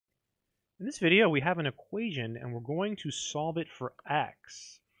In this video, we have an equation and we're going to solve it for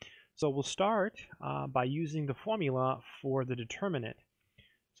x. So we'll start by using the formula for the determinant.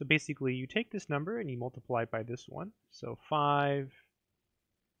 So basically, you take this number and you multiply it by this one. So 5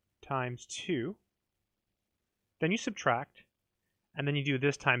 times 2. Then you subtract, and then you do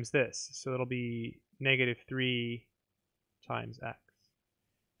this times this. So it'll be negative 3 times x.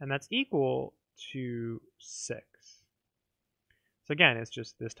 And that's equal to 6. So again, it's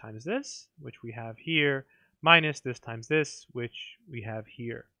just this times this, which we have here, minus this times this, which we have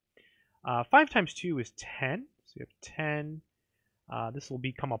here. 5 times 2 is 10, so we have 10. This will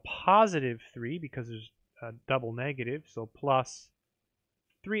become a positive 3 because there's a double negative, so plus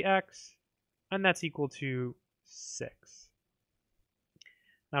 3x, and that's equal to 6.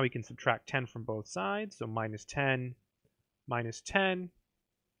 Now we can subtract 10 from both sides, so minus 10 minus 10.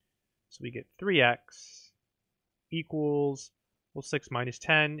 So we get 3x equals, well, 6 minus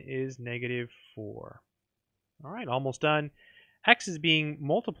 10 is negative 4. All right, almost done. X is being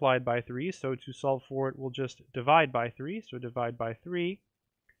multiplied by 3, so to solve for it, we'll just divide by 3. So divide by 3,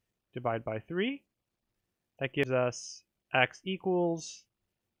 divide by 3. That gives us x equals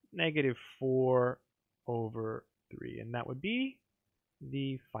negative 4 over 3. And that would be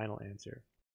the final answer.